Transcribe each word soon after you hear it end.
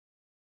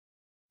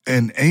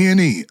an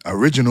A&E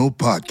original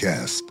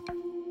podcast.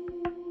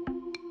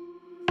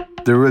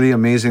 The really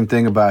amazing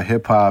thing about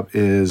hip hop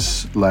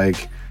is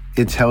like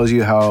it tells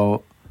you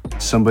how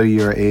somebody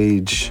your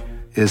age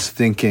is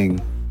thinking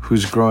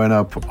who's growing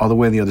up all the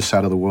way on the other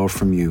side of the world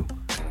from you.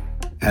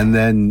 And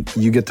then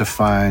you get to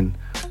find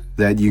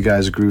that you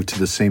guys grew to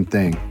the same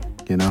thing,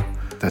 you know?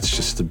 That's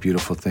just the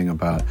beautiful thing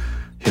about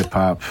hip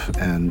hop,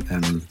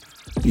 and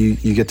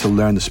you get to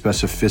learn the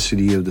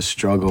specificity of the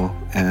struggle,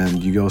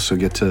 and you also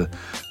get to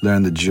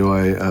learn the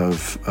joy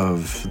of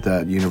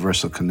that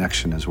universal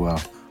connection as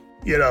well.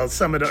 You know,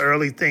 some of the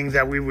early things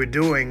that we were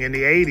doing in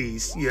the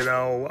 80s, you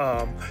know,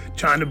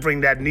 trying to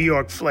bring that New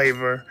York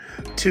flavor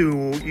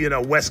to, you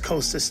know, West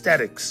Coast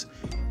aesthetics.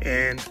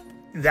 And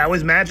that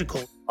was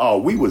magical. Oh,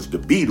 we was the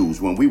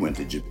Beatles when we went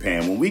to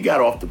Japan. When we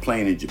got off the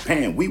plane in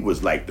Japan, we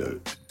was like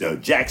the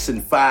Jackson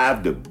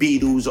 5, the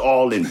Beatles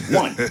all in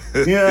one.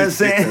 You know what I'm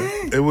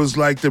saying? It was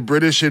like the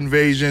British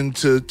invasion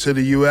to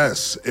the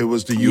U.S. It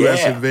was the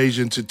U.S.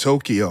 invasion to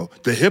Tokyo,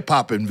 the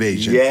hip-hop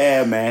invasion.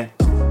 Yeah, man.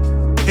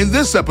 In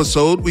this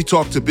episode, we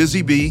talk to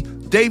Busy B,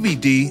 Davey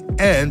D,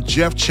 and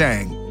Jeff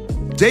Chang.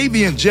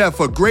 Davey and Jeff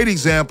are great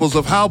examples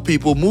of how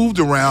people moved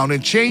around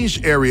and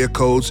changed area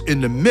codes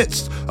in the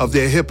midst of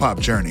their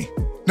hip-hop journey.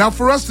 Now,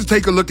 for us to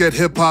take a look at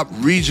hip-hop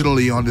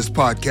regionally on this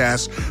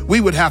podcast, we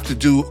would have to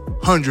do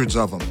hundreds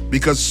of them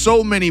because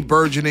so many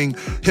burgeoning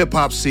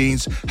hip-hop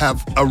scenes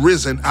have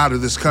arisen out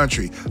of this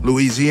country.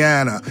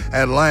 Louisiana,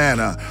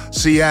 Atlanta,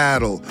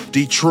 Seattle,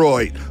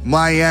 Detroit,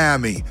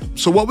 Miami.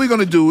 So what we're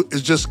going to do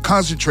is just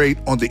concentrate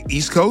on the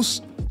East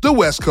Coast, the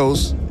West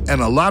Coast,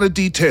 and a lot of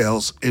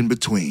details in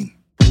between.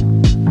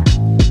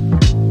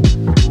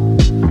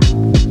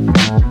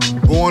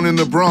 Born in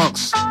the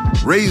Bronx,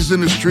 raised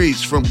in the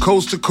streets from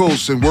coast to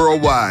coast and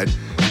worldwide,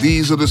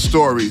 these are the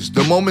stories,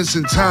 the moments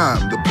in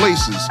time, the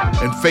places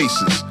and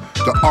faces,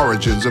 the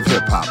origins of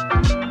hip-hop.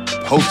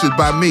 Hosted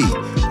by me,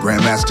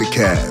 Grandmaster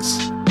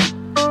Caz.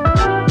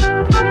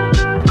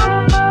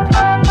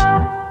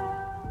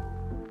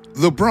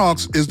 The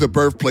Bronx is the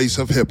birthplace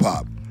of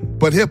hip-hop,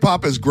 but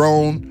hip-hop has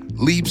grown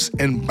leaps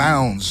and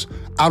bounds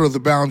out of the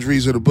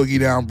boundaries of the Boogie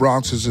Down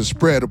Bronx as it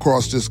spread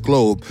across this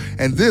globe.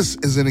 And this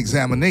is an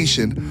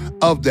examination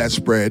of that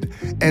spread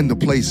and the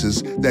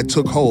places that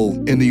took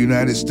hold in the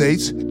United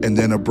States and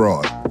then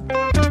abroad.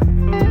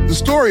 The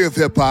story of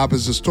hip-hop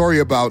is a story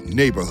about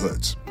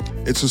neighborhoods.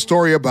 It's a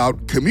story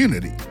about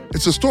community.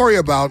 It's a story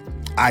about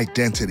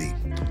identity.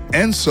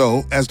 And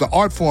so, as the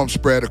art form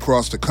spread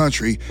across the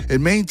country,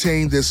 it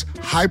maintained this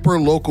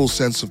hyper-local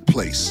sense of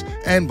place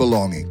and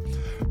belonging.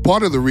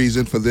 Part of the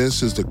reason for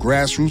this is the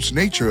grassroots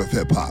nature of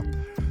hip-hop.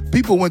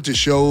 People went to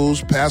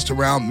shows, passed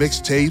around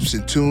mixtapes,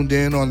 and tuned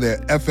in on their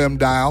FM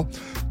dial.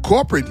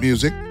 Corporate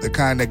music, the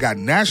kind that got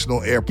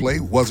national airplay,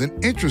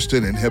 wasn't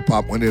interested in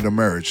hip-hop when it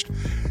emerged.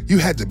 You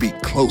had to be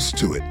close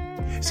to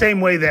it. Same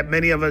way that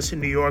many of us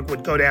in New York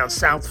would go down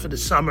south for the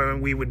summer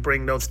and we would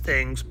bring those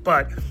things.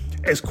 But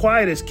as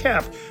quiet as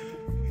kept,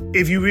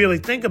 if you really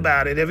think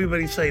about it,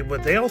 everybody say,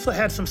 but they also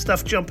had some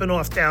stuff jumping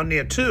off down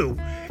there too.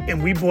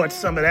 And we brought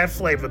some of that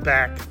flavor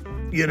back,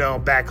 you know,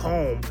 back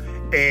home.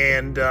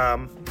 And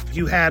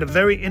you had a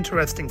very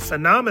interesting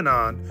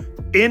phenomenon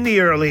in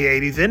the early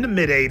 80s, in the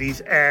mid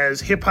 80s,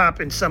 as hip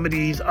hop in some of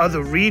these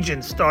other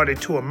regions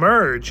started to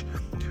emerge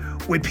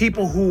with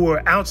people who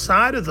were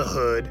outside of the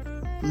hood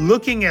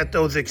looking at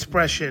those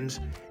expressions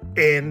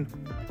and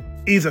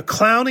either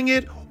clowning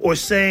it or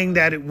saying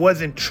that it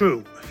wasn't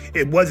true.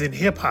 It wasn't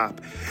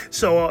hip-hop.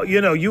 So, you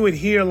know, you would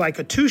hear like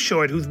a Too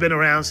Short who's been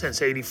around since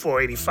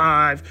 84,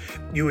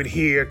 85. You would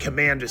hear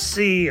Commander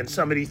C and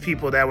some of these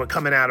people that were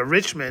coming out of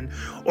Richmond.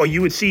 Or you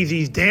would see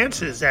these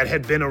dancers that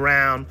had been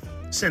around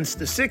since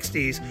the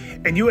 60s.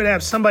 And you would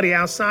have somebody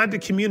outside the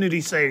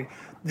community say,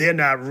 they're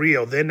not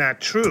real, they're not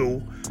true.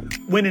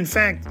 When in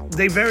fact,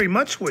 they very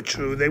much were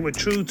true. They were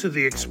true to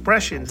the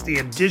expressions, the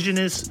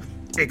indigenous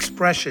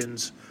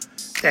expressions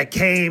that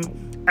came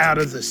out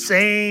of the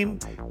same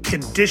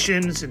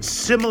conditions and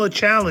similar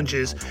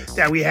challenges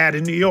that we had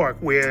in New York,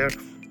 where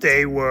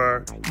they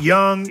were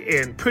young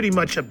and pretty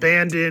much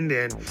abandoned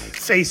and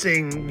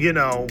facing, you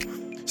know,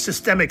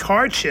 systemic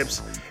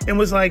hardships, and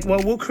was like, well,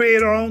 we'll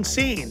create our own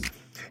scene.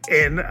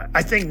 And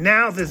I think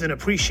now there's an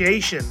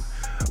appreciation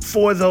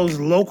for those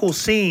local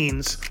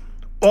scenes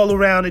all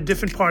around in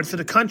different parts of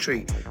the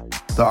country.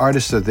 The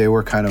artists that they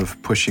were kind of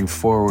pushing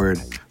forward,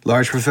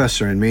 Large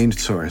Professor and Main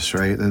Source,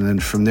 right? And then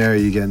from there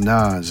you get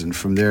Nas, and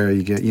from there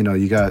you get, you know,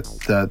 you got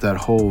that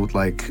whole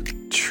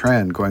like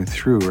trend going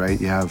through, right?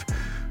 You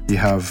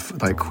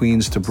have like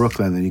Queens to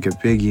Brooklyn, and you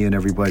get Biggie and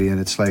everybody, and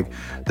it's like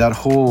that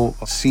whole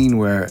scene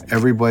where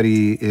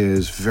everybody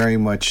is very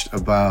much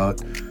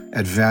about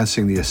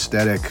advancing the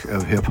aesthetic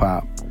of hip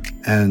hop,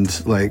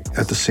 and like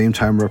at the same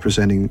time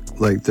representing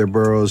like their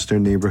boroughs, their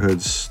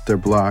neighborhoods, their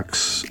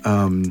blocks.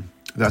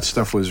 That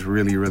stuff was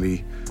really,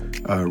 really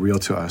real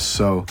to us.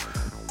 So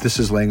this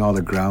is laying all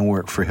the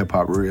groundwork for hip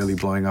hop really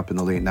blowing up in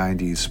the late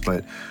 90s.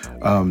 But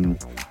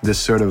this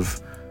sort of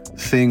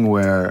thing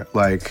where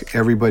like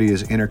everybody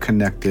is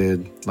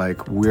interconnected,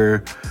 like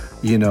we're,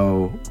 you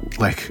know,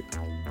 like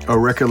a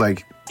record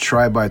like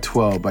Try by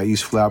 12 by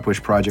East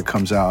Flatbush Project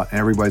comes out, and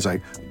everybody's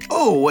like,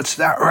 oh, what's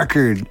that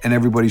record? And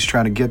everybody's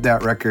trying to get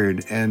that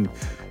record, and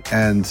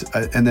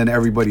then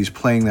everybody's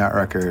playing that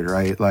record,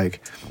 right?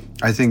 Like,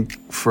 I think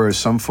for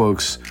some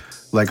folks,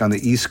 like on the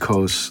East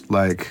Coast,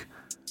 like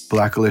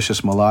Black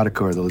Alicious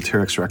Melodica or the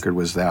Latyrix record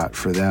was that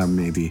for them,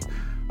 maybe.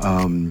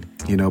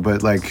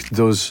 But like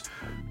those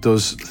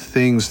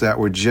things that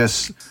were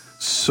just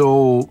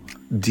so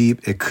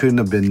deep, it couldn't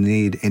have been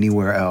made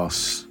anywhere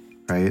else,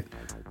 right?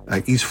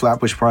 Like East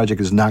Flatbush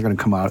Project is not going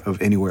to come out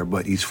of anywhere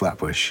but East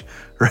Flatbush,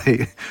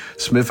 right?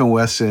 Smith &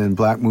 Wesson,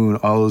 Black Moon,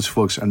 all those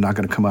folks are not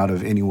going to come out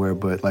of anywhere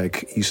but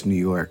like East New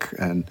York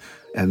and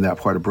that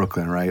part of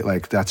Brooklyn, right?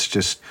 Like that's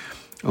just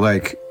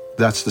like,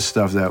 that's the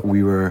stuff that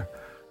we were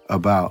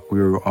about. We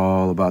were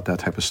all about that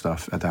type of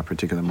stuff at that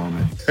particular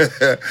moment.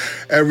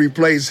 Every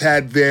place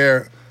had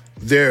their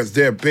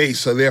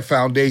base or their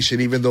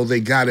foundation, even though they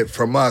got it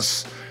from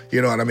us.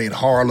 You know what I mean?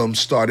 Harlem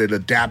started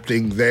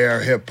adapting their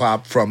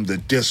hip-hop from the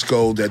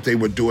disco that they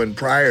were doing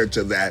prior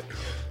to that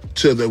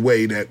to the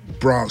way that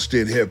Bronx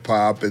did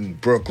hip-hop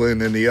and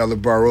Brooklyn and the other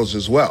boroughs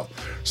as well.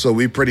 So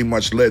we pretty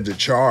much led the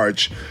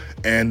charge.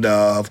 And,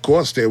 of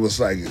course, there was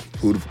like,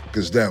 who the fuck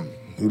is them?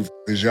 Who the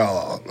fuck is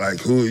y'all? Like,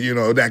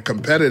 who, that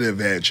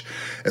competitive edge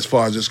as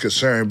far as it's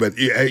concerned. But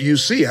you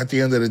see, at the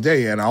end of the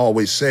day, and I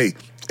always say,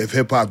 if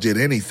hip-hop did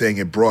anything,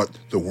 it brought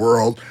the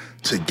world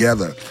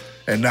together.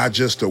 And not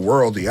just the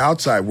world, the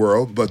outside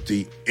world, but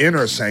the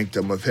inner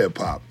sanctum of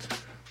hip-hop.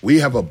 We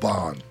have a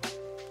bond.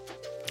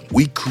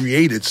 We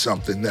created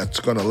something that's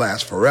going to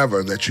last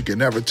forever, that you can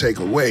never take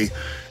away,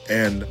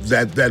 and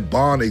that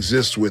bond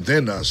exists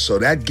within us. So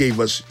that gave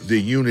us the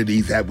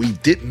unity that we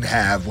didn't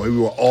have, where we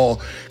were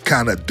all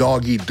kind of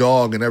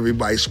dog-eat-dog and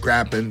everybody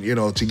scrapping,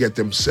 to get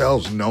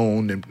themselves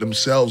known and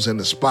themselves in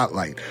the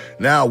spotlight.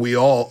 Now we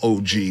all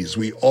OGs.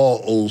 We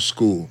all old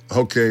school.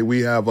 Okay,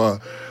 we have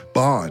a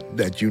bond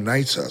that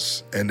unites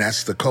us, and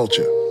that's the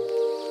culture.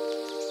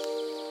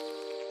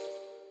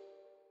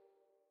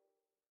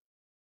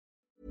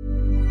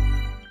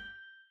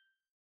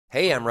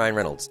 Hey, I'm Ryan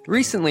Reynolds.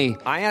 Recently,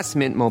 I asked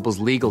Mint Mobile's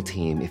legal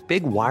team if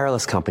big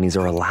wireless companies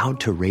are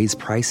allowed to raise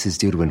prices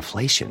due to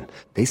inflation.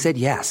 They said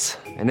yes.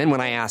 And then when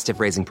I asked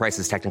if raising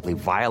prices technically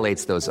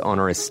violates those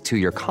onerous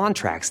 2-year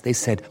contracts, they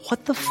said,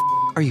 what the f***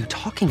 are you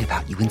talking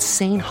about, you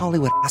insane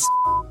Hollywood ass f-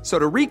 So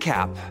to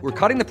recap, we're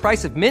cutting the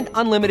price of Mint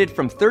Unlimited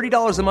from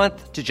 $30 a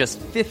month to just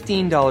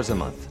 $15 a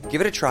month. Give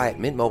it a try at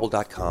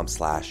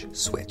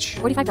mintmobile.com/switch.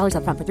 $45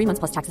 up front for 3 months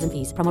plus taxes and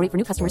fees. Promo rate for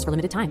new customers for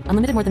limited time.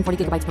 Unlimited more than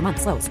 40 gigabytes per month.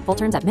 Slows full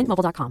terms at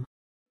mintmobile.com.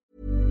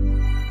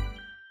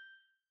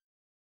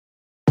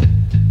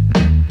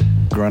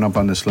 Growing up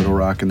on this little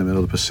rock in the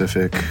middle of the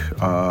Pacific,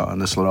 on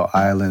this little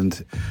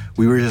island,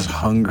 we were just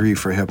hungry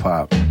for hip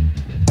hop.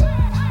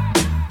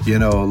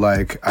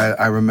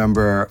 I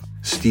remember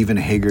Stephen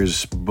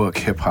Hager's book,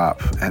 Hip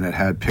Hop, and it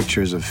had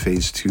pictures of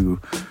Phase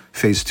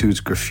 2's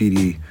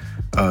graffiti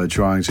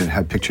drawings, and it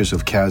had pictures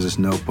of Kaz's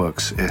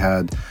notebooks. It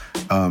had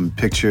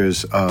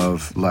pictures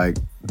of like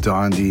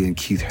Dondi and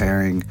Keith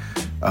Haring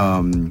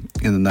in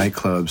the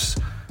nightclubs.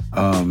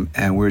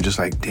 And we were just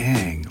like,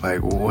 dang,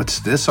 like, what's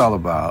this all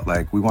about?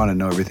 Like, we want to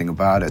know everything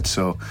about it.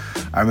 So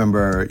I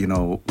remember,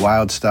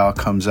 Wild Style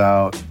comes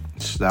out,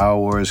 Style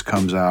Wars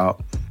comes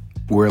out.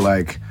 We're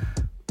like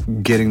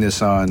getting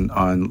this on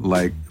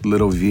like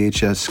little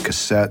VHS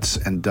cassettes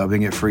and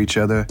dubbing it for each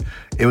other.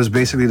 It was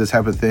basically the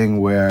type of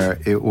thing where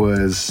it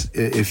was,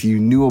 if you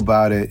knew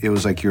about it, it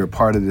was like you're a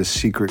part of this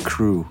secret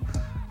crew,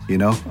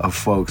 of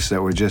folks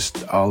that were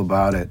just all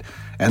about it.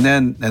 And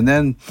then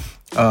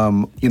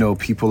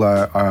people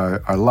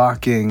are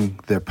locking,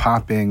 they're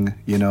popping,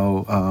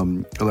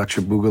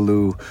 Electric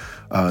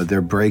Boogaloo,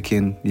 they're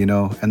breaking,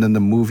 and then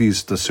the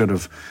movies, the sort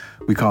of,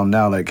 we call them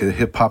now like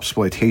hip hop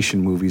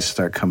exploitation movies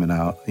start coming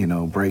out,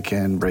 Break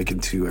In, Break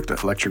Into,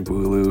 Electric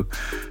Boogaloo.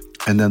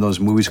 And then those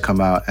movies come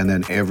out, and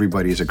then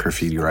everybody's a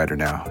graffiti writer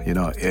now.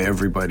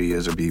 Everybody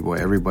is a b-boy.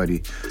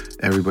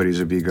 Everybody's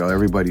a b-girl.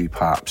 Everybody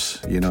pops.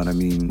 You know what I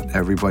mean?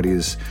 Everybody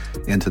is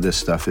into this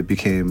stuff. It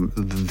became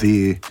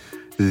the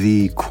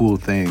cool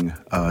thing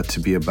to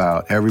be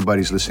about.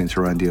 Everybody's listening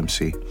to Run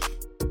DMC.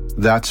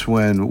 That's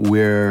when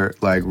we're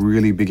like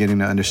really beginning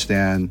to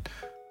understand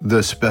the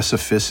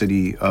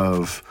specificity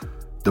of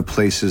the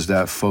places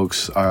that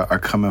folks are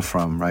coming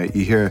from, right?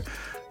 You hear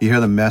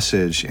the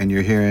message, and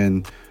you're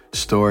hearing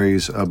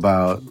stories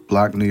about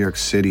Black New York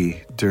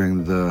City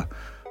during the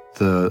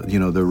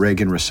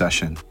Reagan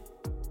recession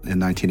in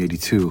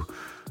 1982.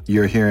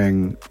 You're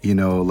hearing,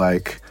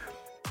 like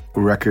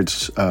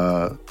records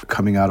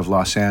coming out of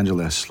Los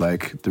Angeles,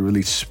 like the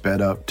really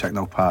sped up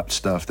techno pop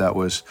stuff that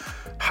was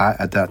hot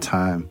at that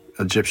time,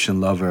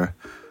 Egyptian Lover,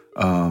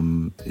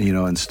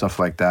 and stuff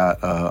like that,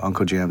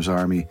 Uncle Jam's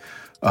Army.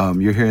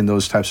 You're hearing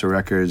those types of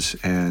records,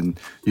 and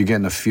you're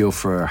getting a feel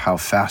for how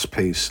fast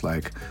paced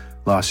like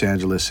Los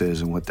Angeles is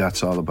and what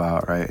that's all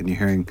about, right? And you're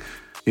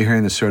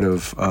hearing the sort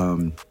of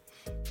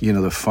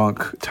the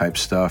funk type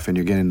stuff, and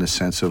you're getting the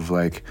sense of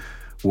like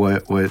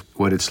what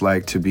it's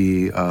like to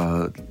be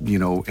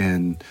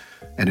in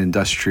an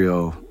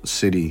industrial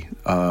city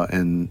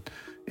in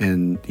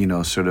you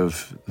know, sort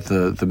of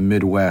the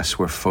Midwest,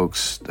 where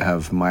folks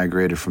have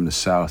migrated from the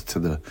South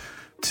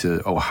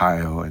to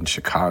Ohio and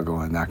Chicago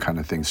and that kind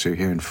of thing. So you're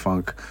hearing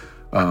funk,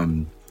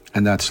 and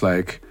that's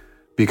like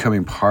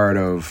becoming part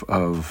of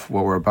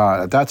what we're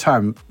about. At that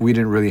time, we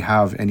didn't really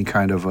have any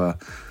kind of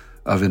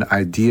an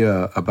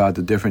idea about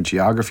the different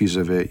geographies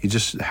of it. You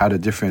just had a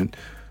different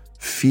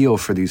feel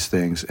for these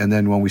things. And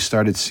then when we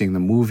started seeing the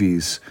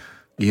movies,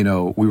 you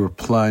know, we were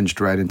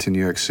plunged right into New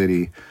York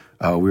City.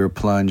 We were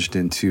plunged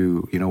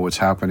into, you know, what's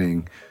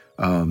happening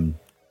in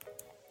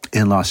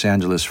Los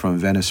Angeles, from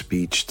Venice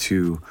Beach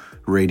to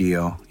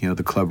Radio, you know,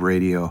 the club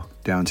Radio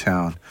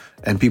downtown.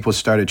 And people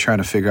started trying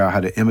to figure out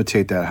how to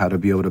imitate that, how to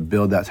be able to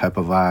build that type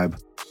of vibe.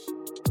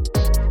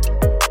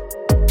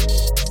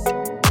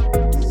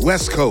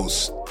 West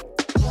Coast.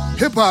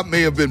 Hip-hop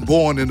may have been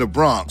born in the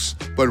Bronx,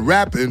 but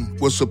rapping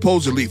was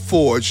supposedly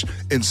forged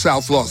in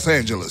South Los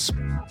Angeles.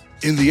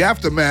 In the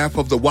aftermath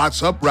of the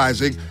Watts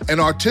Uprising, an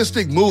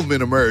artistic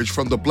movement emerged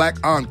from the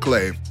Black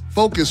Enclave,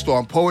 focused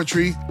on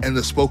poetry and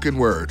the spoken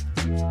word.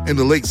 In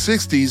the late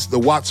 60s, the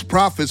Watts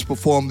Prophets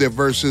performed their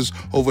verses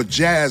over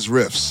jazz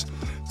riffs.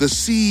 The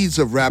seeds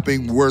of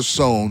rapping were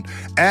sown,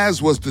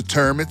 as was the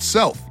term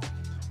itself.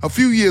 A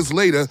few years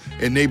later,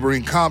 in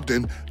neighboring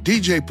Compton,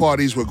 DJ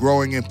parties were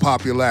growing in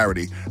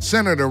popularity,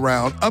 centered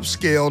around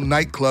upscale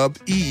nightclub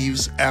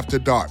Eves After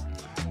Dark.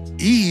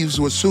 Eves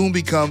would soon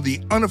become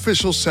the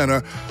unofficial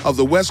center of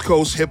the West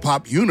Coast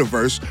hip-hop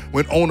universe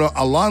when owner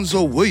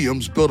Alonzo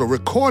Williams built a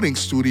recording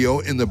studio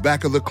in the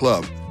back of the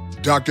club.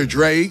 Dr.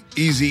 Dre,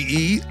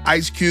 Eazy-E,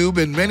 Ice Cube,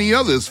 and many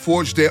others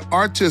forged their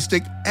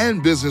artistic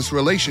and business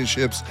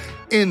relationships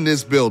in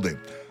this building.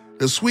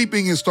 The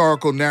sweeping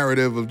historical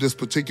narrative of this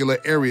particular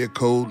area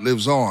code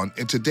lives on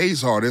in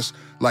today's artists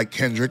like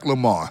Kendrick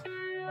Lamar.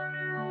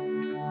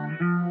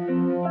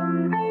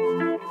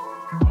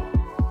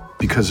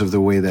 Because of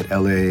the way that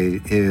LA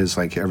is,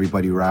 like,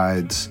 everybody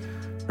rides,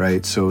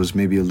 right? So it was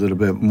maybe a little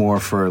bit more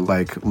for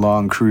like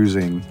long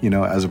cruising, you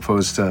know, as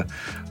opposed to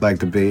like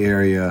the Bay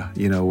Area,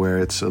 you know, where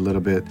it's a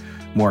little bit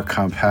more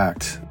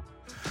compact.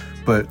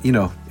 But, you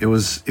know, it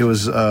was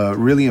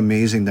really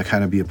amazing to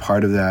kind of be a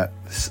part of that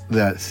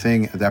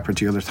thing at that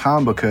particular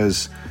time,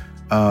 because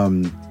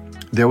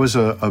there was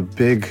a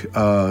big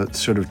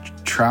sort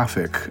of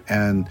traffic.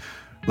 And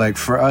like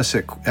for us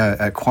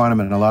at Quantum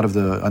and a lot of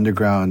the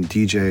underground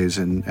DJs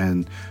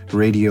and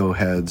radio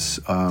heads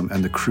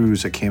and the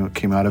crews that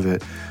came out of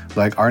it,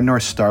 like our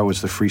North Star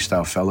was the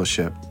Freestyle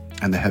Fellowship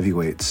and the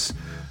Heavyweights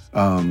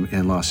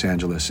in Los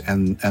Angeles,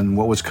 and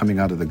what was coming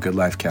out of the Good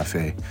Life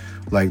Cafe.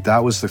 Like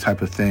that was the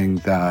type of thing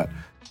that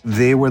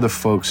they were the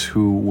folks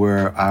who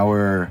were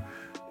our,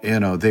 you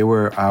know, they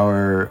were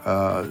our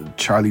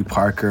Charlie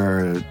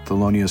Parker,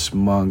 Thelonious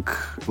Monk,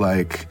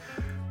 like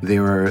they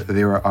were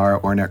our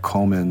Ornette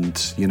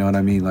Colemans, you know what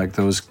I mean? Like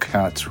those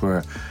cats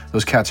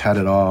had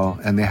it all,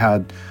 and they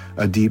had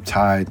a deep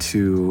tie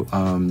to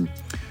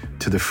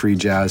the free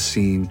jazz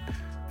scene,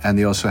 and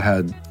they also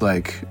had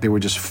like, they were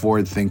just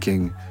forward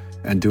thinking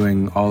and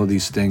doing all of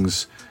these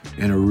things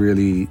in a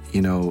really,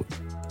 you know,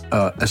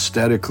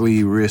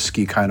 aesthetically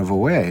risky kind of a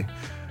way.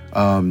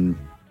 And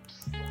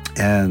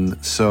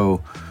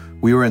so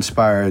we were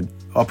inspired,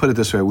 I'll put it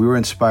this way, we were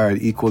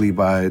inspired equally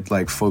by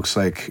like folks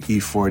like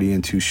E40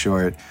 and Too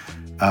Short,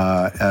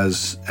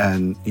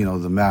 and you know,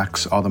 the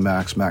Macs, all the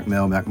Macs, Mac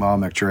Mill, Mac Mall,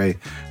 Mac Dre,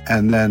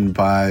 and then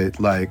by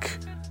like,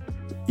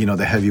 you know,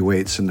 the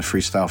Heavyweights and the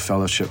Freestyle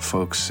Fellowship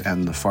folks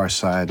and the Far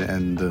Side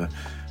and the,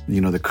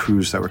 you know, the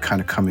crews that were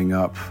kind of coming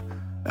up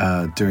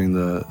during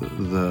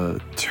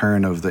the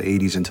turn of the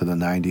 80s into the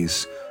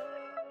 90s.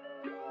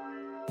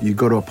 You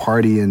go to a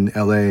party in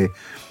LA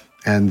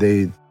and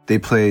they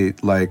play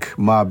like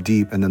Mobb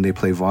Deep, and then they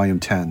play Volume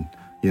 10,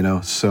 you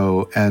know?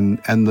 So, and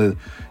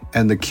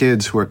the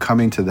kids who are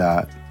coming to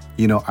that,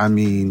 you know, I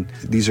mean,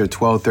 these are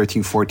 12,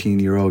 13,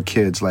 14-year-old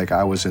kids like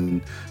I was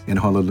in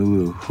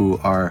Honolulu, who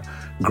are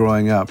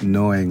growing up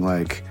knowing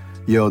like,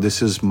 yo,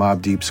 this is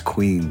Mobb Deep's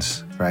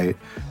Queens, right?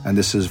 And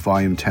this is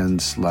Volume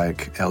 10's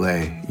like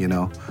LA, you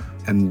know?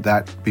 And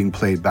that being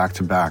played back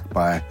to back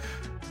by,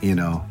 you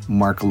know,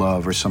 Mark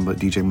Love or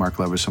somebody, DJ Mark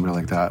Love or somebody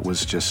like that,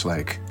 was just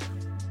like,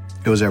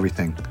 it was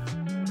everything.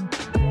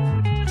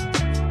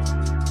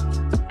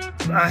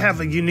 I have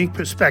a unique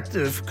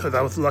perspective because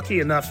I was lucky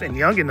enough and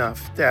young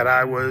enough that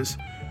I was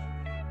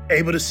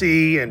able to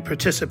see and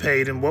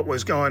participate in what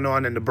was going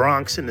on in the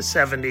Bronx in the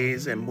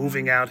 70s and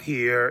moving out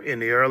here in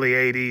the early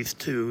 80s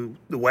to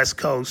the West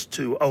Coast,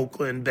 to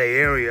Oakland, Bay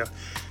Area.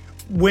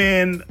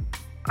 When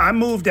I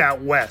moved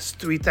out west,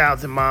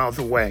 3,000 miles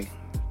away,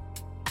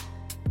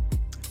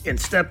 and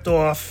stepped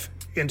off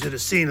into the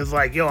scene as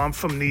like, yo, I'm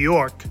from New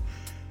York,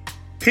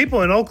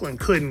 people in Oakland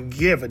couldn't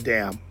give a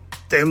damn.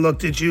 They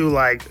looked at you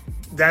like,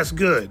 that's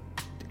good.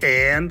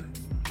 And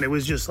it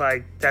was just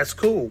like, that's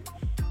cool.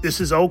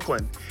 This is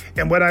Oakland.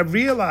 And what I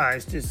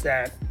realized is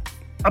that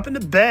up in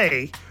the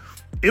Bay,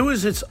 it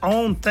was its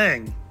own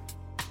thing.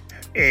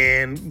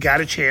 And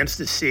got a chance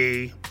to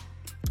see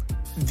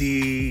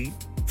the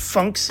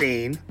funk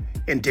scene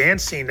and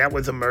dance scene that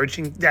was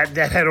emerging, that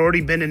had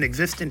already been in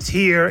existence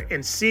here,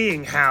 and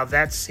seeing how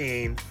that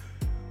scene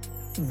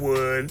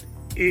would,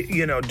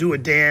 do a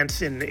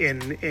dance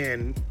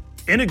and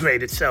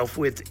integrate itself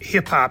with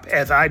hip hop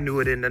as I knew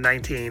it in the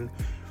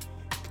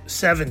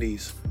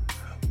 1970s.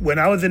 When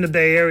I was in the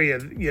Bay Area,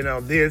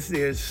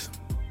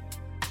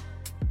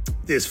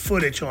 there's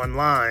footage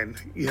online,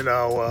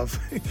 of,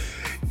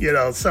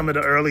 some of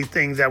the early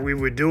things that we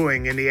were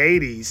doing in the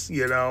 80s,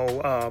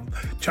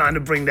 trying to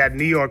bring that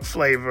New York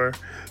flavor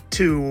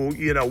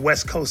to,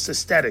 West Coast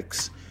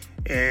aesthetics.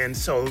 And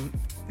so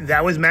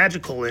that was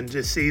magical. And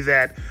to see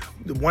that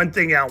the one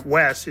thing out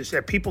West is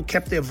that people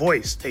kept their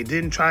voice. They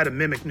didn't try to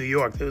mimic New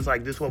York. It was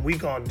like, this is what we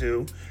gonna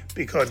do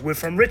because we're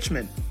from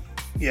Richmond.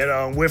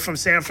 We're from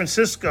San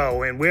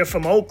Francisco and we're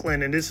from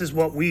Oakland, and this is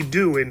what we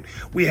do. And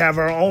we have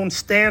our own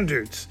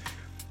standards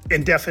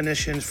and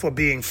definitions for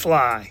being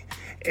fly.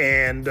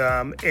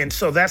 And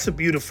so that's a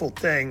beautiful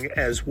thing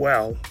as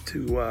well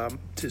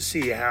to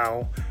see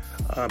how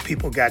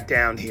people got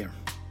down here.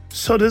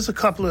 So there's a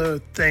couple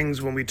of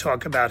things when we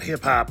talk about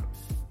hip hop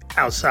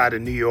outside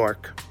of New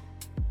York.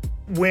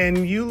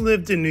 When you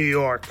lived in New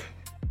York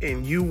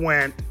and you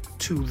went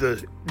to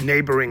the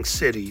neighboring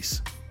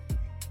cities,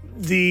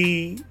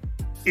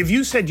 if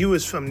you said you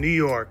was from New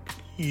York,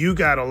 you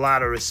got a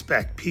lot of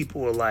respect.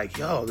 People were like,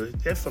 yo,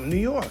 they're from New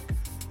York.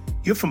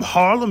 You're from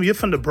Harlem, you're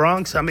from the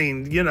Bronx. I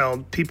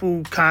mean,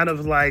 people kind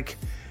of like,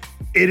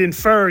 it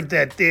inferred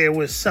that there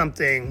was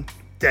something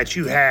that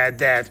you had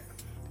that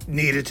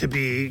needed to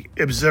be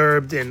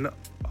observed and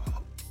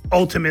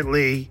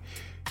ultimately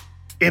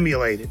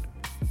emulated.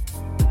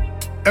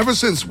 Ever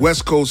since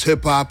West Coast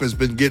hip-hop has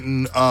been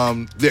getting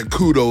their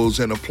kudos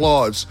and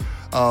applause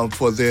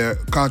for their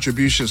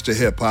contributions to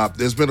hip-hop,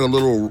 there's been a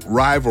little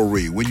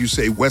rivalry. When you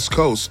say West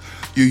Coast,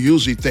 you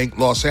usually think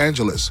Los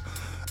Angeles.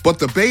 But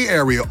the Bay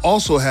Area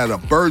also had a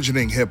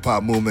burgeoning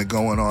hip-hop movement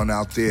going on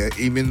out there,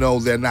 even though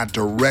they're not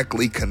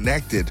directly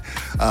connected.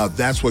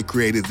 That's what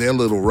created their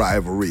little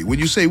rivalry. When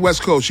you say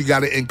West Coast, you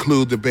got to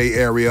include the Bay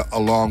Area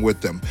along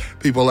with them.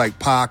 People like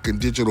Pac and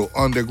Digital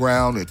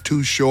Underground and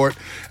Too Short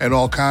and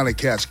all kind of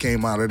cats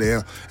came out of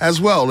there, as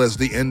well as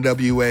the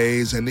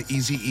NWAs and the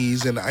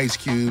Eazy-E's and the Ice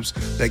Cubes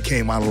that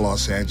came out of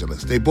Los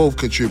Angeles. They both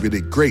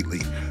contributed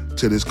greatly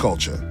to this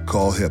culture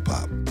called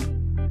hip-hop.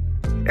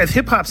 As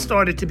hip-hop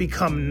started to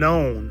become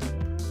known,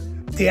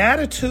 the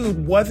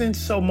attitude wasn't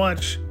so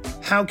much,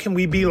 how can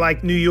we be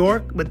like New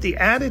York? But the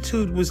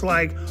attitude was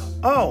like,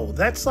 oh,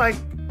 that's like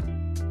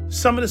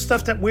some of the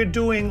stuff that we're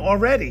doing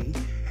already.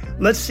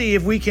 Let's see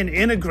if we can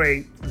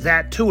integrate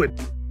that to it.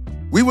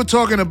 We were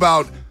talking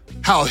about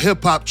how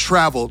hip-hop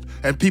traveled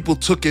and people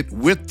took it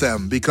with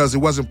them because it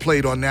wasn't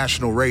played on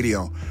national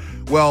radio.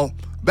 Well,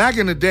 back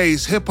in the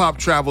days, hip-hop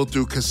traveled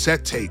through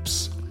cassette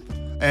tapes.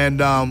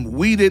 And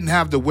we didn't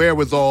have the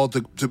wherewithal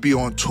to be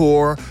on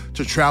tour,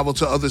 to travel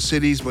to other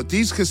cities, but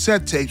these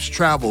cassette tapes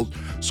traveled.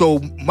 So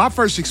my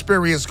first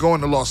experience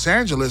going to Los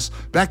Angeles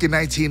back in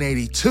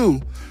 1982,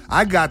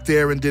 I got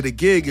there and did a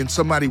gig and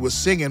somebody was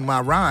singing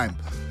my rhyme,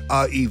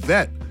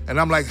 Yvette.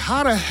 And I'm like,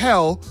 how the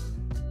hell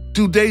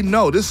do they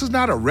know? This is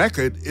not a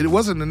record. It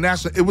wasn't a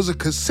national, it was a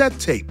cassette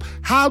tape.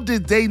 How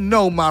did they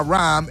know my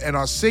rhyme and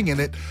are singing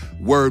it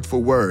word for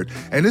word?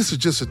 And this is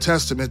just a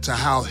testament to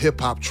how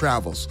hip-hop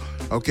travels.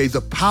 Okay,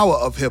 the power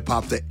of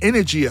hip-hop, the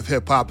energy of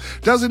hip-hop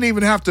doesn't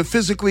even have to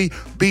physically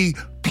be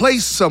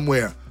placed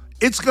somewhere.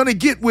 It's going to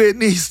get where it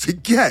needs to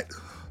get.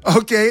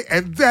 Okay,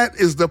 and that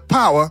is the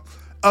power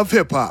of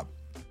hip-hop.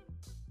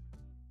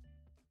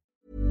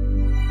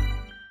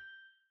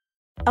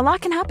 A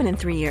lot can happen in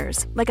 3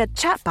 years, like a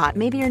chatbot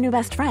may be your new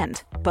best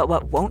friend. But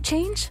what won't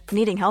change?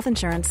 Needing health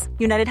insurance.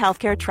 United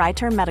Healthcare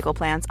Tri-Term Medical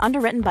Plans,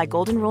 underwritten by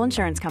Golden Rule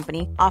Insurance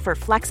Company, offer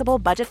flexible,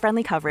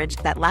 budget-friendly coverage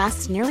that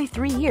lasts nearly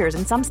 3 years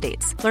in some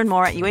states. Learn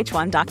more at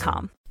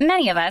uh1.com.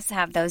 Many of us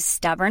have those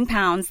stubborn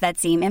pounds that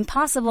seem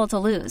impossible to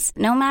lose,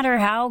 no matter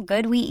how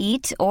good we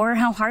eat or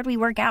how hard we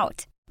work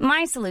out.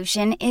 My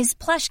solution is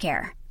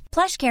PlushCare.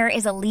 PlushCare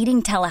is a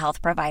leading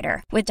telehealth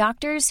provider with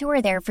doctors who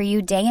are there for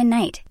you day and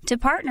night to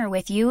partner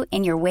with you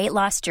in your weight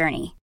loss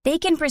journey. They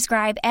can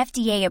prescribe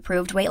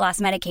FDA-approved weight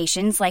loss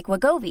medications like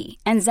Wegovy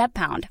and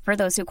Zepbound for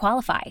those who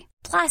qualify.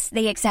 Plus,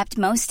 they accept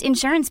most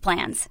insurance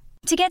plans.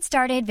 To get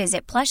started,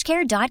 visit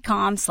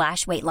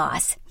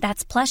plushcare.com/weightloss.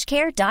 That's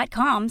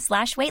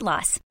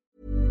plushcare.com/weightloss.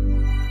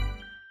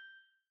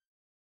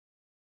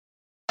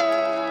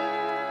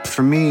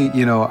 For me,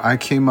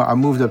 I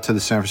moved up to the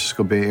San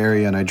Francisco Bay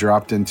Area and I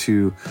dropped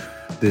into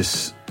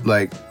this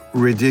like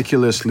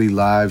ridiculously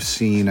live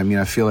scene. I mean,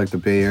 I feel like the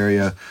Bay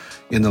Area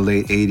in the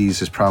late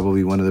 80s is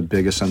probably one of the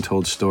biggest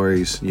untold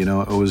stories.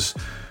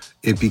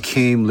 It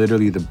became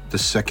literally the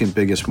second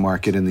biggest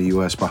market in the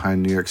U.S.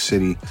 behind New York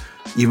City,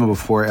 even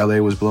before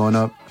L.A. was blowing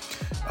up.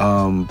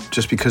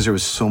 Just because there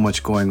was so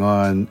much going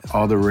on,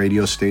 all the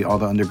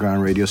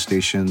underground radio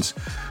stations,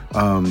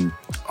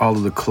 all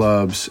of the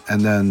clubs,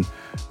 and then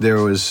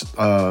there was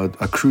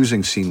a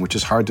cruising scene, which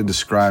is hard to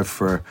describe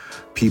for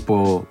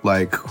people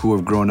like who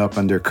have grown up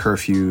under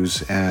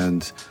curfews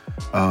and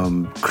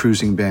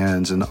cruising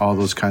bans and all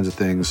those kinds of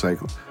things, like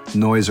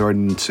noise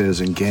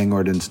ordinances and gang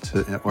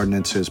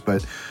ordinances.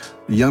 But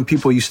young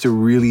people used to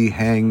really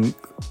hang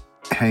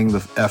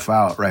the F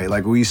out, right?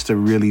 Like we used to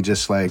really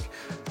just like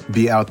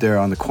be out there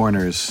on the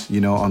corners,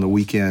 you know, on the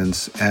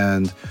weekends.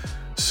 And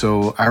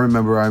so I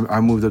remember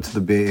I moved up to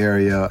the Bay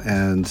Area,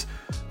 and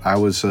I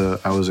was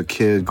a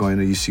kid going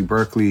to UC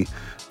Berkeley,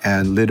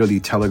 and literally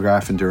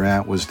Telegraph and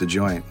Durant was the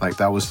joint. Like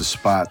that was the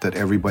spot that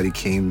everybody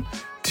came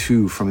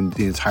to from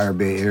the entire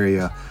Bay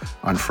Area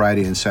on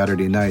Friday and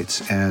Saturday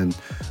nights. And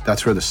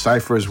that's where the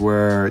ciphers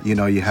were. You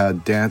know, you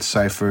had dance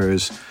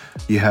ciphers,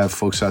 you have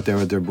folks out there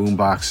with their boom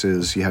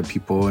boxes, you have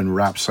people in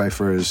rap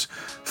ciphers,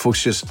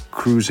 folks just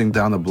cruising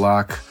down the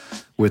block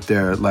with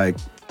their like,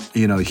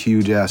 you know,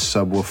 huge ass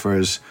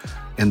subwoofers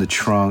in the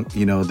trunk,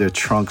 you know, their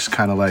trunks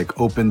kind of like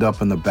opened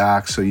up in the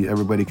back so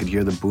everybody could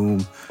hear the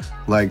boom.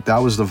 Like that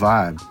was the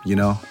vibe, you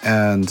know?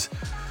 And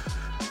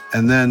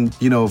then,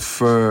 you know,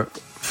 for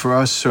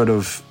us sort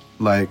of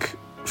like,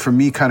 for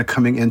me kind of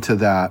coming into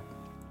that,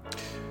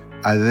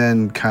 I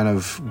then kind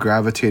of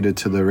gravitated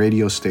to the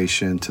radio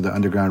station, to the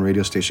underground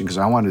radio station, because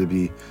I wanted to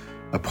be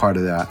a part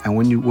of that. And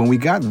when we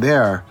got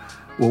there,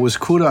 what was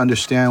cool to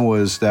understand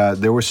was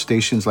that there were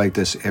stations like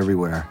this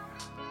everywhere,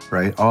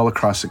 right? All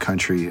across the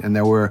country. And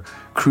there were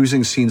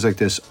cruising scenes like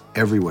this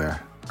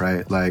everywhere,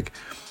 right? Like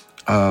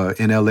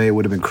in LA, it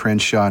would have been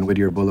Crenshaw and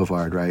Whittier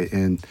Boulevard, right?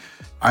 And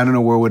I don't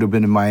know where it would have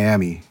been in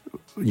Miami,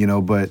 you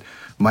know, but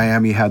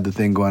Miami had the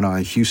thing going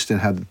on. Houston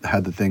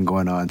had the thing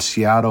going on.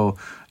 Seattle,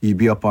 you'd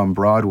be up on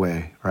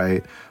Broadway,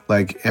 right?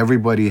 Like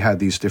everybody had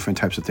these different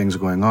types of things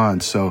going on.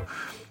 So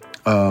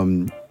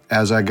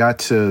as I got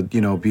to,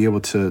 you know, be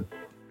able to,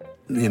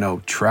 you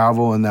know,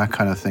 travel and that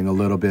kind of thing a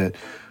little bit,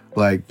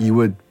 like you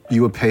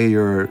would pay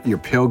your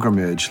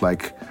pilgrimage.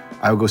 Like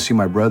I would go see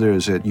my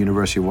brothers at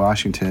University of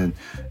Washington,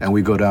 and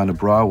we go down to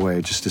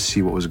Broadway just to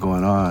see what was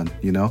going on,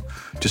 you know,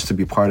 just to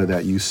be part of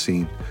that youth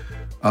scene.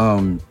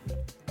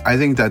 I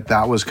think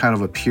that was kind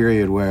of a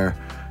period where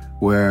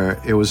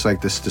it was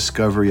like this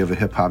discovery of a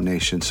hip hop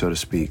nation, so to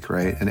speak,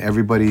 right? And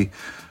everybody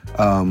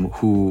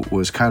who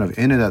was kind of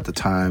in it at the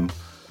time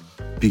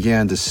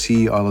began to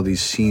see all of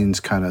these scenes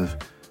kind of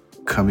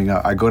coming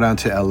up. I go down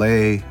to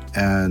LA,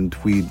 and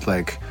we'd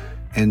like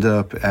end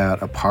up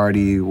at a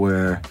party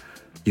where,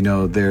 you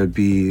know, there'd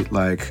be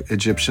like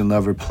Egyptian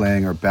Lover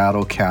playing, or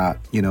Battle Cat,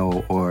 you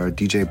know, or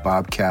DJ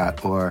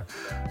Bobcat, or,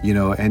 you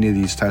know, any of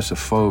these types of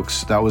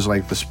folks. That was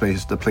like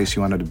the place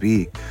you wanted to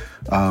be.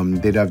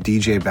 They'd have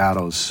DJ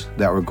battles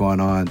that were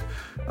going on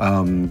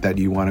that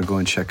you want to go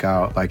and check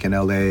out, like in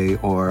LA,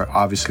 or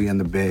obviously in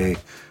the Bay,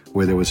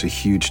 where there was a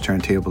huge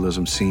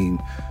turntablism scene.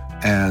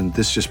 And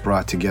this just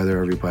brought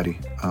together everybody.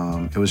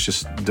 It was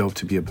just dope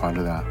to be a part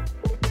of that.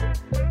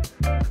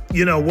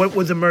 You know, what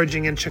was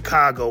emerging in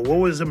Chicago? What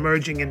was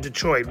emerging in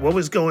Detroit? What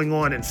was going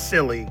on in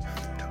Philly?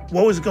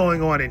 What was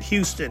going on in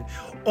Houston?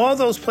 All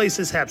those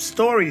places have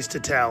stories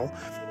to tell.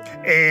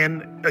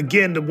 And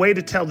again, the way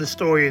to tell the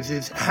stories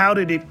is how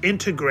did it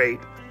integrate,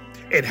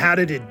 and how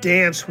did it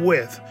dance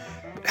with?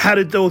 How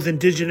did those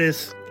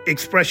indigenous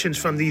expressions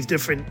from these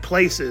different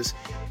places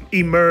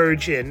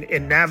emerge and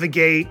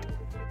navigate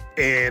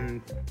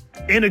and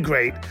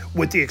integrate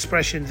with the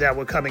expressions that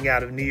were coming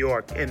out of New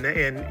York?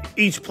 And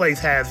each place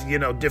has, you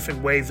know,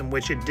 different ways in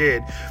which it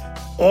did.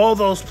 All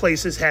those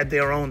places had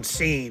their own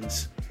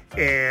scenes,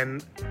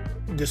 and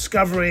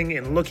discovering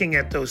and looking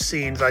at those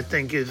scenes, I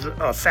think, is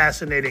a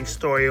fascinating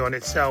story on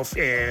itself,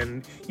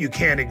 and you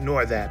can't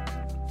ignore that.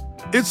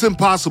 It's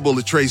impossible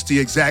to trace the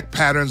exact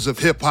patterns of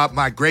hip-hop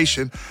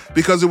migration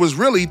because it was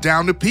really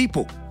down to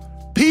people.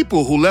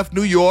 People who left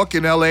New York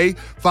and LA,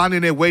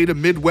 finding their way to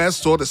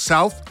Midwest or the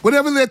South,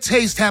 whatever their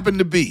taste happened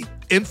to be,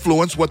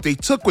 influenced what they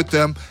took with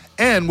them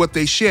and what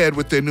they shared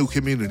with their new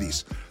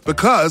communities.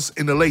 Because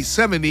in the late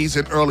 70s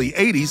and early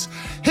 80s,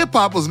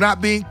 hip-hop was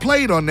not being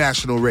played on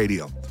national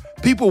radio.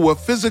 People were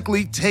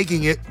physically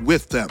taking it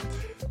with them.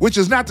 Which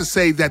is not to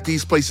say that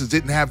these places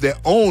didn't have their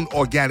own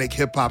organic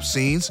hip-hop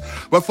scenes,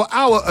 but for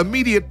our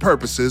immediate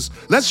purposes,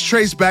 let's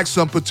trace back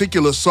some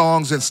particular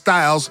songs and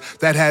styles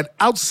that had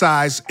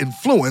outsized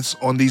influence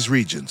on these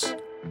regions.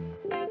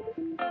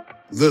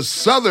 The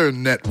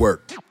Southern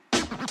Network.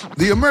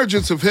 The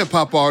emergence of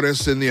hip-hop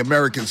artists in the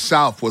American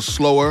South was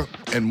slower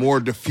and more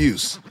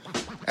diffuse.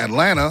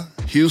 Atlanta,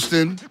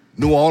 Houston,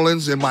 New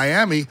Orleans, and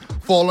Miami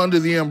fall under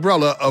the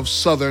umbrella of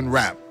Southern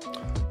rap.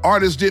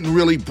 Artists didn't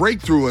really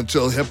break through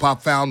until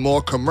hip-hop found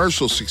more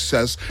commercial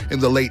success in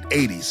the late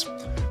 80s.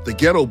 The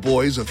Ghetto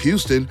Boys of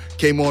Houston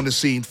came on the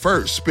scene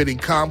first, spitting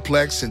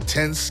complex,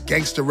 intense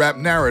gangster rap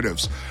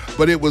narratives.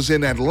 But it was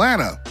in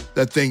Atlanta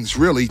that things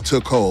really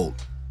took hold.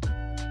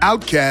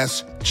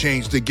 Outkast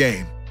changed the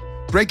game,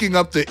 breaking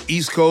up the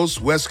East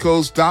Coast, West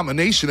Coast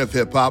domination of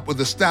hip-hop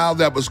with a style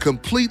that was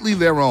completely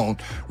their own,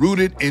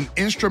 rooted in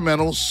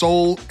instrumental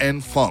soul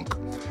and funk.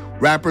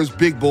 Rappers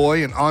Big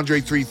Boy and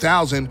Andre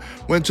 3000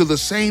 went to the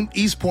same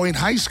East Point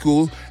High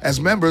School as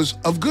members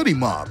of Goody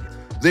Mob.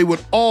 They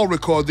would all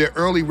record their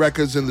early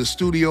records in the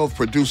studio of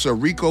producer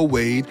Rico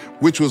Wade,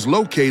 which was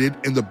located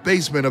in the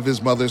basement of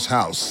his mother's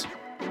house.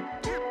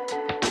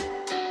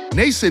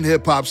 Nascent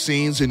hip-hop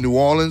scenes in New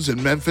Orleans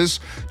and Memphis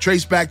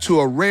trace back to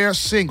a rare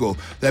single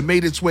that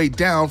made its way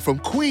down from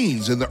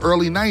Queens in the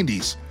early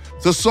 90s.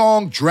 The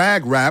song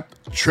Drag Rap,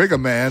 Trigger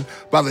Man,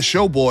 by the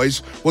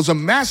Showboys was a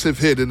massive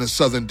hit in the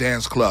Southern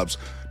dance clubs,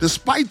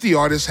 despite the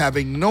artists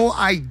having no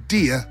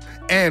idea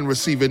and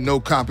receiving no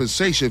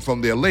compensation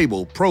from their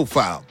label,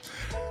 Profile.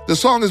 The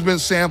song has been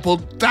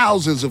sampled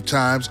thousands of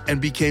times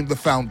and became the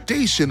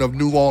foundation of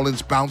New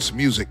Orleans bounce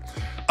music,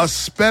 a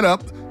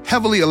sped-up,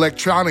 heavily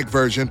electronic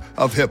version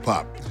of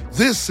hip-hop.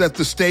 This set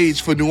the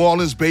stage for New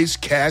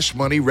Orleans-based Cash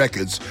Money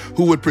Records,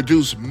 who would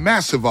produce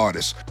massive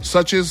artists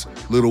such as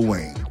Lil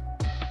Wayne.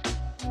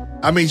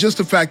 I mean, just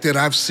the fact that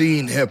I've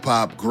seen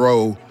hip-hop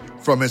grow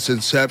from its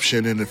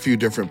inception in a few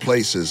different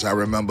places. I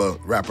remember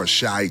rapper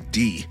Shy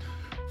D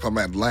from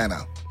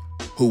Atlanta,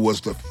 who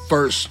was the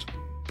first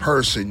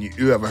person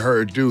you ever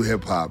heard do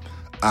hip-hop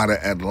out of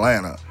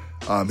Atlanta.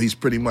 He's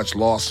pretty much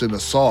lost in the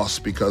sauce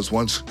because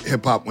once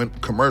hip-hop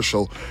went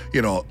commercial,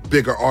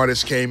 bigger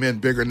artists came in,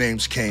 bigger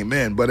names came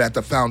in. But at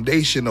the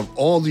foundation of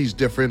all these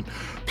different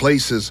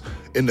places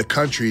in the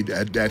country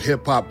that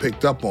hip-hop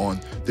picked up on,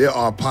 there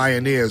are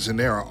pioneers and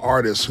there are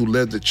artists who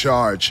led the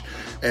charge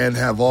and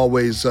have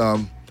always,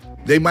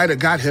 they might have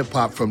got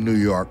hip-hop from New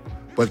York,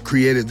 but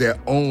created their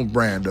own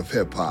brand of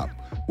hip-hop,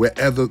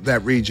 wherever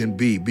that region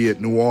be it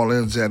New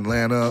Orleans,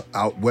 Atlanta,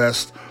 out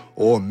west,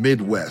 or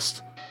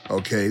Midwest.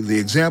 Okay, the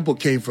example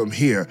came from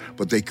here,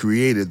 but they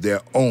created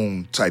their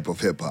own type of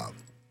hip-hop.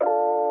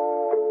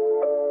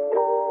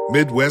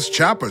 Midwest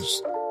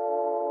Choppers.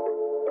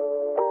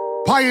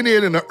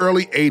 Pioneered in the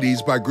early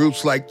 80s by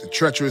groups like the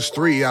Treacherous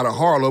Three out of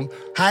Harlem,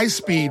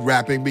 high-speed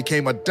rapping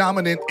became a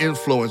dominant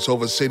influence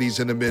over cities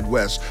in the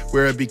Midwest,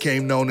 where it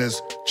became known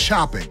as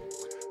chopping.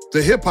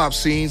 The hip-hop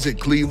scenes in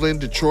Cleveland,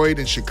 Detroit,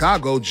 and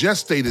Chicago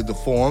gestated the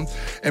form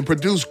and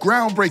produced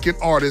groundbreaking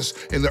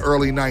artists in the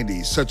early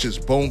 90s, such as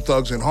Bone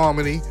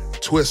Thugs-n-Harmony,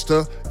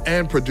 Twista,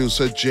 and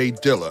producer Jay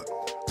Dilla.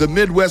 The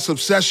Midwest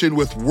obsession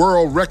with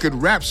world record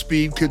rap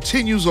speed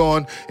continues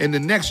on in the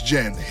next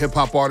gen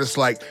hip-hop artists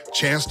like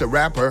Chance the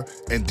Rapper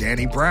and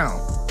Danny Brown.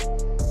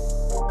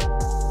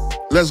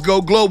 Let's go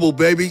global,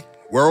 baby.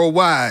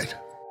 Worldwide.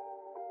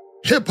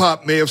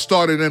 Hip-hop may have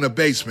started in a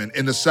basement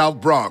in the South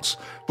Bronx,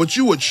 but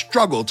you would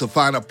struggle to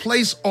find a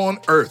place on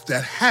earth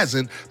that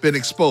hasn't been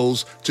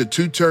exposed to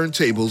 2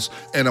 turntables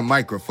and a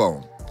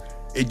microphone.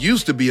 It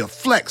used to be a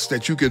flex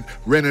that you could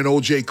rent an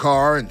OJ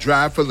car and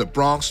drive from the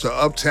Bronx to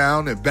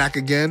Uptown and back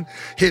again,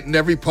 hitting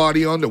every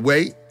party on the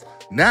way.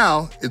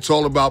 Now, it's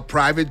all about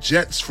private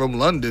jets from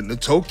London to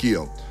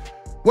Tokyo.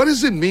 What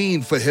does it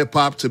mean for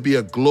hip-hop to be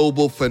a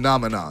global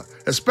phenomenon,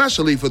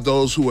 especially for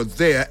those who were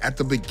there at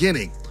the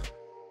beginning?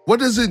 What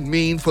does it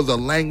mean for the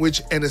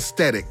language and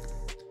aesthetic?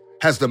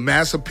 Has the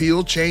mass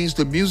appeal changed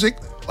the music,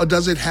 or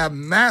does it have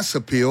mass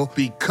appeal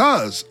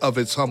because of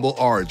its humble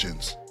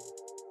origins?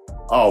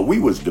 Oh, we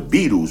was the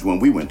Beatles when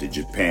we went to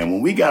Japan.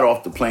 When we got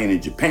off the plane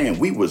in Japan,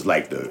 we was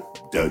like the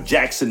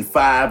Jackson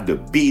 5, the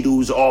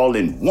Beatles all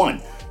in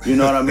one. You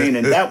know what I mean?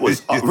 And that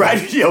was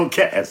right, yo,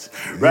 Cass,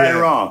 right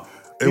or wrong.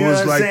 It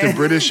was like the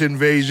British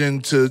invasion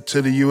to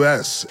the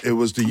U.S. It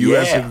was the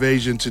U.S.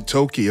 invasion to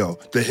Tokyo,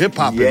 the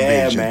hip-hop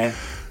invasion. Man.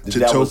 To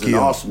that Tokyo. Was an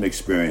awesome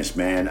experience,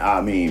 man.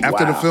 I mean,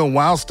 after wow. the film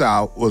Wild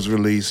Style was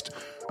released,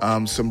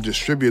 some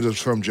distributors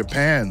from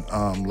Japan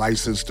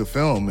licensed the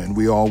film, and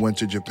we all went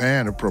to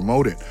Japan to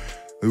promote it.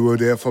 We were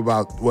there for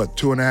about,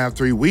 2.5,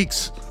 3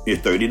 weeks? Yeah,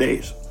 30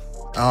 days.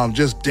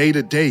 Just day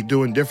to day,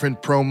 doing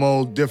different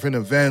promo, different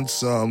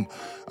events,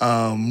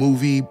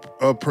 movie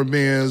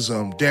premieres,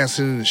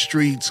 dancing in the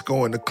streets,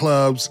 going to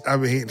clubs. I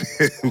mean,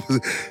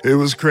 it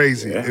was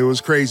crazy. Yeah. It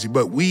was crazy.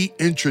 But we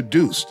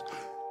introduced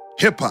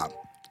hip-hop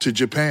to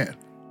Japan.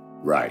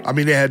 Right. I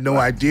mean, they had no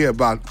idea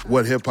about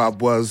what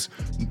hip-hop was,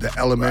 the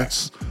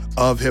elements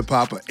of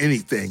hip-hop or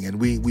anything. And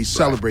we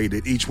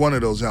celebrated each one of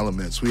those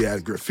elements. We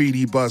had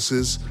graffiti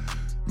buses.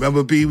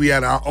 Remember, B, we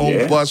had our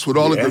own bus with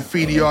all the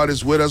graffiti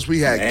artists with us. We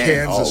had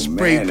cans of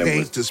spray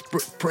paint to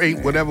spray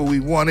whatever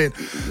we wanted.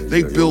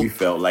 They built we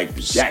felt like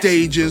the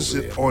stages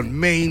on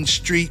main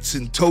streets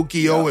in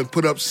Tokyo and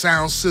put up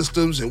sound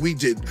systems, and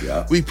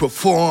we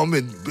performed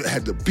and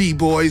had the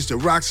B-boys, the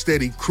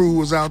Rocksteady crew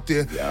was out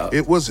there.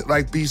 It was,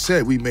 like B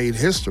said, we made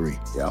history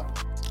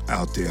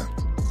out there.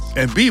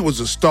 And B was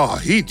a star.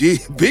 B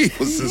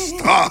was a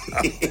star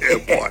out there,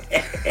 boy.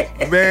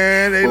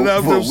 Man, they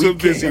loved him some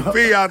Busy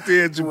B out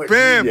there in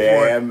Japan, boy.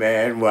 Yeah,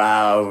 man.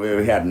 Wow.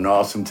 We had an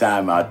awesome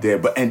time out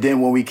there. And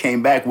then when we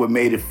came back, what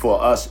made it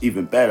for us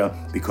even better,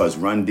 because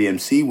Run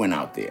DMC went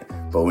out there.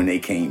 But when they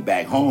came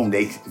back home,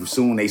 they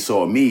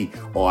saw me,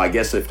 or I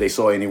guess if they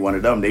saw any one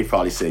of them, they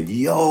probably said,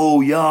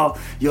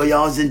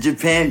 y'all's in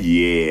Japan?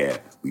 Yeah.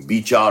 We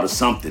beat y'all to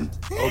something.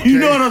 Okay. You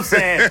know what I'm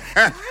saying?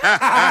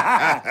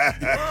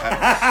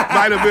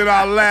 Might have been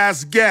our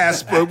last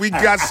gasp, but we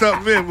got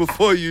something in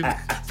before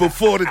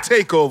the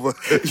takeover.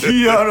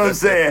 You know what I'm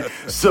saying?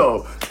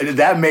 So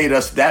that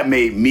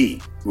made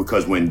me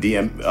Because when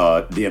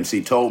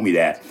DMC told me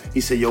that,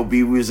 he said, yo,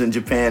 B, we was in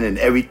Japan and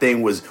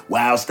everything was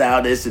Wild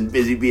Style this and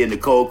Busy Bee and the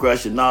Cold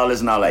Crush and all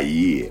this. And I was like,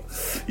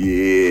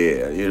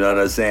 yeah. You know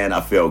what I'm saying?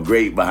 I felt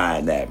great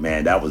behind that,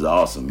 man. That was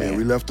awesome, man. Yeah,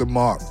 we left a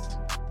mark.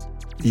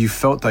 You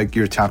felt like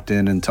you're tapped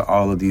into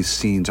all of these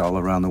scenes all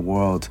around the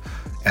world.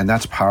 And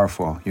that's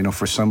powerful. You know,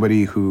 for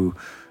somebody who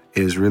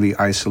is really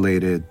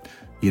isolated,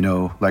 you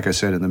know, like I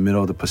said, in the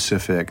middle of the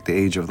Pacific, the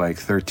age of like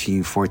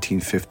 13, 14,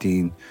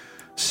 15,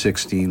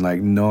 16,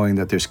 like knowing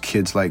that there's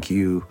kids like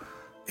you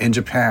in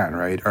Japan,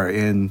 right, or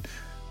in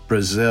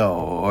Brazil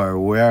or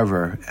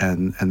wherever,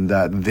 and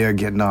that they're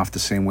getting off the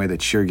same way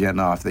that you're getting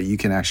off, that you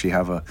can actually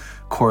have a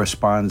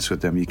correspondence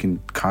with them, you can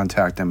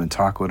contact them and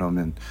talk with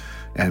them,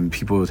 and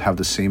people have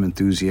the same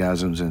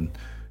enthusiasms, and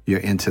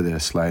you're into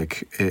this.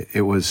 Like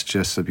it was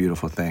just a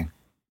beautiful thing.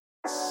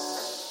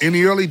 In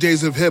the early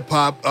days of hip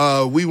hop,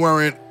 we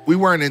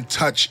weren't in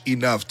touch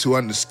enough to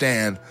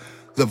understand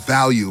the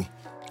value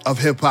of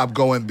hip-hop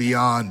going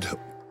beyond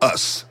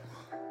us.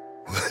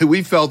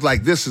 We felt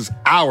like this is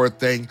our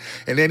thing,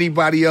 and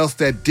anybody else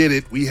that did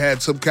it, we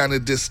had some kind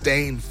of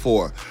disdain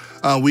for.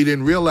 We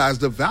didn't realize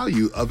the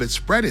value of it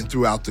spreading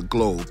throughout the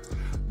globe.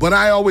 But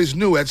I always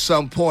knew at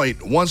some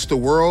point, once the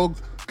world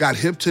got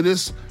hip to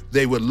this,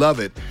 they would love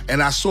it.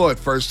 And I saw it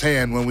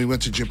firsthand when we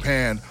went to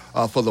Japan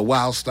for the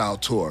Wild Style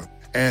tour.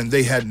 And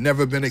they had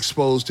never been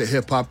exposed to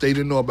hip-hop. They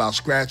didn't know about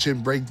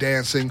scratching,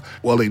 breakdancing.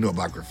 Well, they knew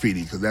about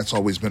graffiti because that's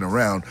always been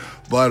around.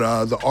 But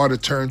the art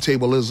of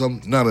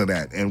turntablism, none of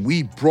that. And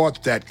we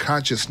brought that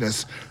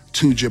consciousness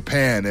to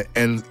Japan.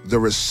 And the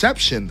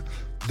reception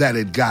that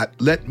it got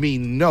let me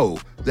know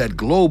that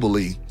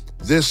globally,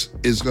 this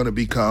is going to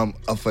become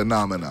a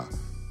phenomenon.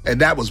 And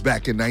that was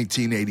back in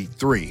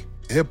 1983.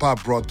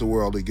 Hip-hop brought the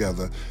world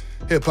together.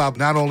 Hip-hop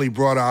not only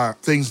brought our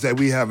things that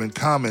we have in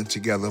common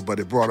together,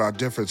 but it brought our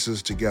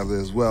differences together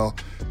as well.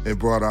 It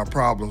brought our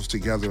problems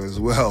together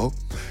as well.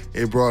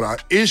 It brought our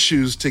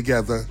issues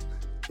together.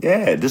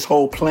 Yeah, this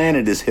whole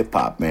planet is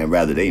hip-hop, man.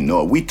 Rather they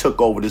know it. We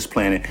took over this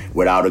planet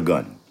without a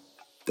gun.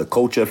 The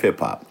culture of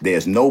hip-hop.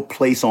 There's no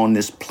place on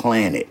this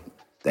planet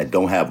that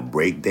don't have a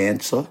break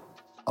dancer,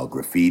 a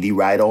graffiti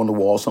writer on the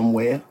wall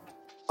somewhere,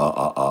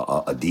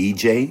 a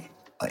DJ,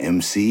 a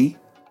MC,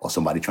 or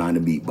somebody trying to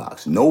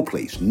beatbox. No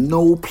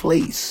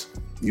place.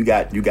 You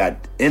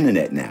got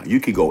internet now. You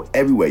can go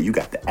everywhere. You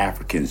got the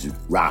Africans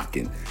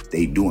rocking.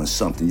 They doing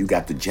something. You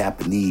got the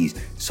Japanese.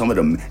 Some of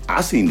them,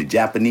 I seen the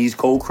Japanese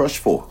Cold Crush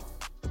 4.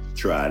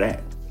 Try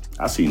that.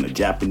 I seen the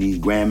Japanese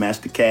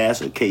Grandmaster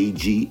Cass, or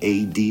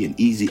KGAD, and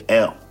Easy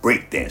L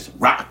breakdancing,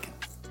 rocking.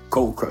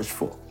 Cold Crush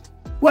 4.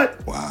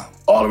 What? Wow.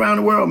 All around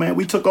the world, man.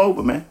 We took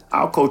over, man.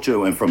 Our culture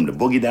went from the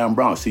Boogie Down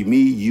Bronx. See,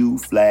 me, you,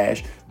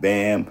 Flash,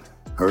 Bam,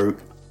 Herc.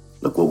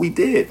 Look what we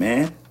did,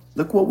 man.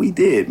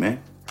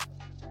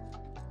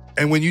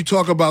 And when you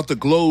talk about the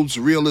globe's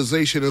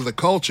realization of the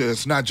culture,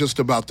 it's not just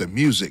about the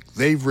music.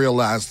 They've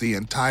realized the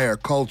entire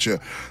culture,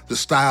 the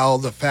style,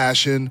 the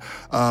fashion,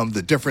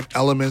 the different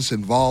elements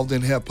involved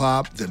in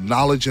hip-hop, the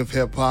knowledge of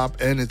hip-hop,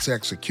 and its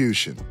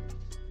execution.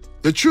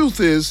 The truth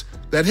is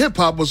that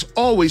hip-hop was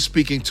always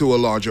speaking to a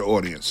larger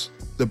audience.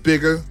 The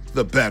bigger,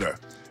 the better.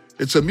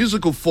 It's a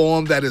musical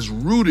form that is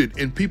rooted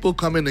in people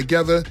coming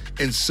together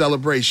in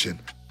celebration.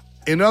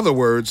 In other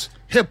words,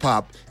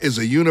 hip-hop is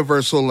a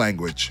universal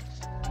language.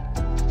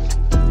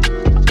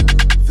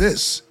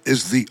 This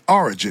is the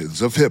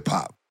origins of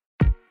hip-hop.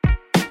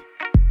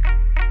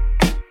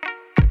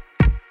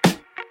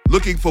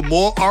 Looking for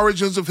more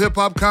Origins of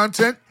Hip-Hop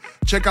content?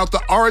 Check out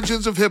the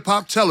Origins of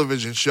Hip-Hop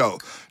television show.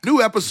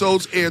 New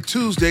episodes air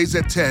Tuesdays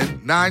at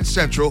 10, 9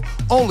 Central,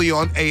 only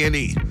on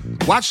A&E.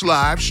 Watch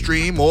live,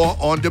 stream, or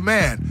on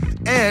demand.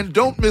 And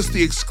don't miss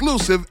the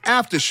exclusive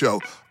after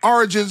show,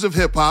 Origins of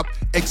Hip-Hop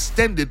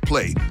Extended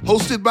Play,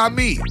 hosted by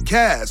me,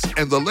 Kaz,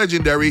 and the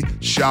legendary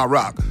Sha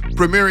Rock,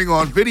 premiering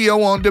on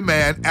video on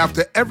demand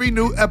after every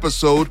new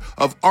episode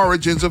of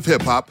Origins of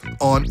Hip-Hop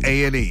on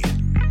A&E.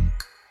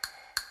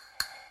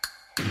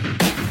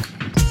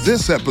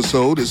 This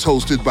episode is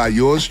hosted by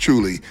yours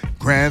truly,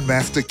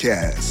 Grandmaster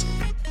Kaz.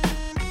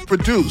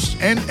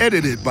 Produced and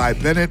edited by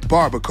Bennett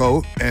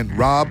Barbaco and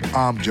Rob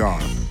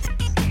Amjar.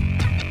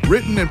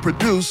 Written and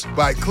produced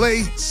by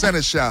Clay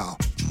Seneschal.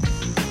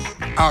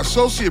 Our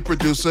associate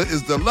producer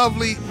is the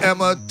lovely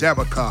Emma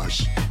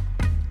Damakosh.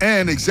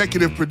 And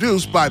executive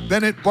produced by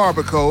Bennett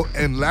Barbaco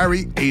and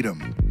Larry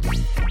Adom.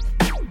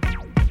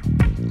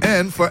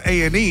 And for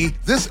A&E,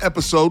 this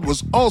episode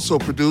was also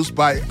produced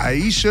by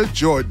Aisha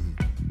Jordan.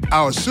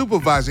 Our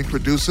supervising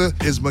producer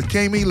is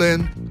McKamey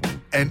Lynn,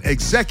 and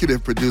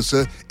executive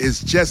producer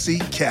is Jesse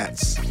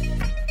Katz.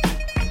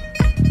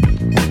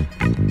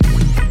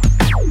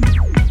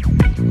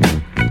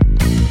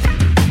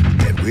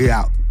 And we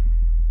out.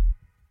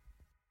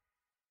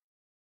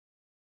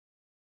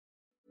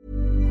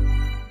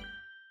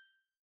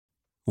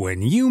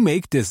 When you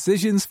make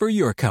decisions for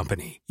your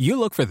company, you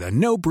look for the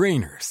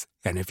no-brainers.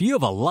 And if you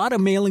have a lot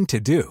of mailing to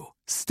do,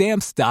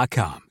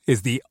 Stamps.com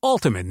is the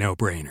ultimate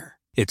no-brainer.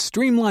 It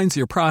streamlines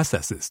your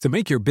processes to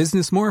make your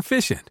business more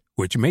efficient,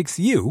 which makes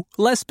you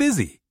less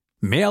busy.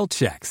 Mail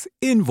checks,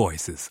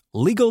 invoices,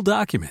 legal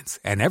documents,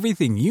 and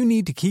everything you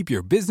need to keep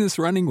your business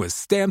running with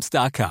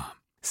Stamps.com.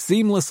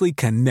 Seamlessly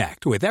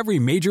connect with every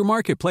major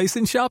marketplace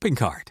and shopping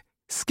cart.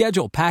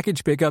 Schedule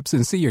package pickups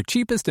and see your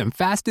cheapest and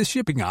fastest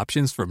shipping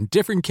options from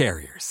different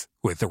carriers,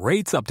 with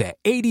rates up to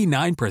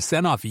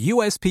 89% off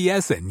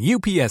USPS and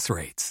UPS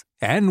rates.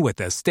 And with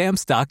the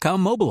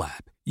Stamps.com mobile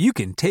app, you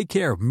can take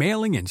care of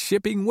mailing and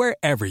shipping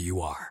wherever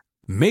you are.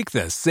 Make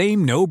the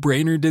same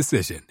no-brainer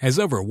decision as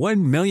over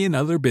 1 million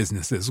other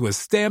businesses with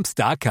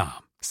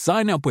Stamps.com.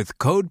 Sign up with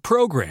code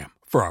PROGRAM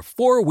for a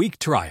 4-week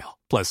trial,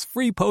 plus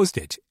free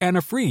postage and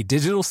a free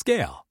digital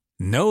scale.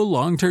 No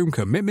long-term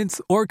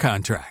commitments or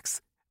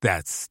contracts.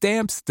 That's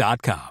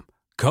Stamps.com.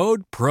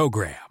 Code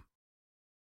PROGRAM.